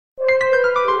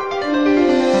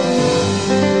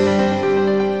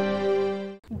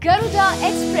Garuda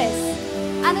Express,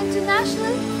 an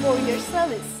international courier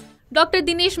service. Dr.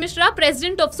 Dinesh Mishra,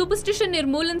 president of Superstition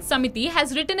Nirmulan Samiti,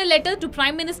 has written a letter to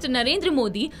Prime Minister Narendra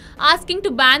Modi asking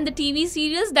to ban the TV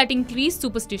serials that increase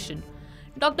superstition.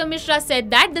 Dr. Mishra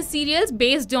said that the serials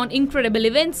based on incredible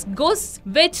events, ghosts,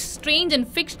 witch, strange and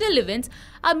fictional events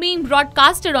are being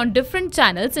broadcasted on different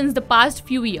channels since the past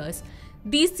few years.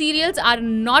 These serials are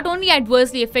not only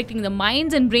adversely affecting the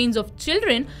minds and brains of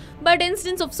children, but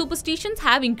instances of superstitions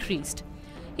have increased.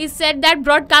 He said that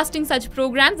broadcasting such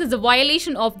programs is a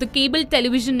violation of the Cable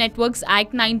Television Networks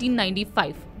Act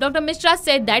 1995. Dr. Mishra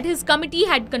said that his committee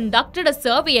had conducted a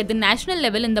survey at the national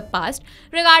level in the past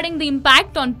regarding the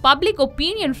impact on public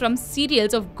opinion from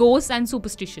serials of ghosts and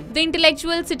superstition. The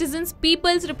intellectual citizens,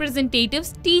 people's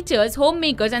representatives, teachers,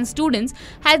 homemakers and students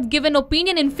has given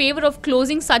opinion in favor of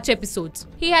closing such episodes.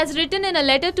 He has written in a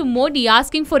letter to Modi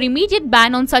asking for immediate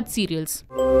ban on such serials.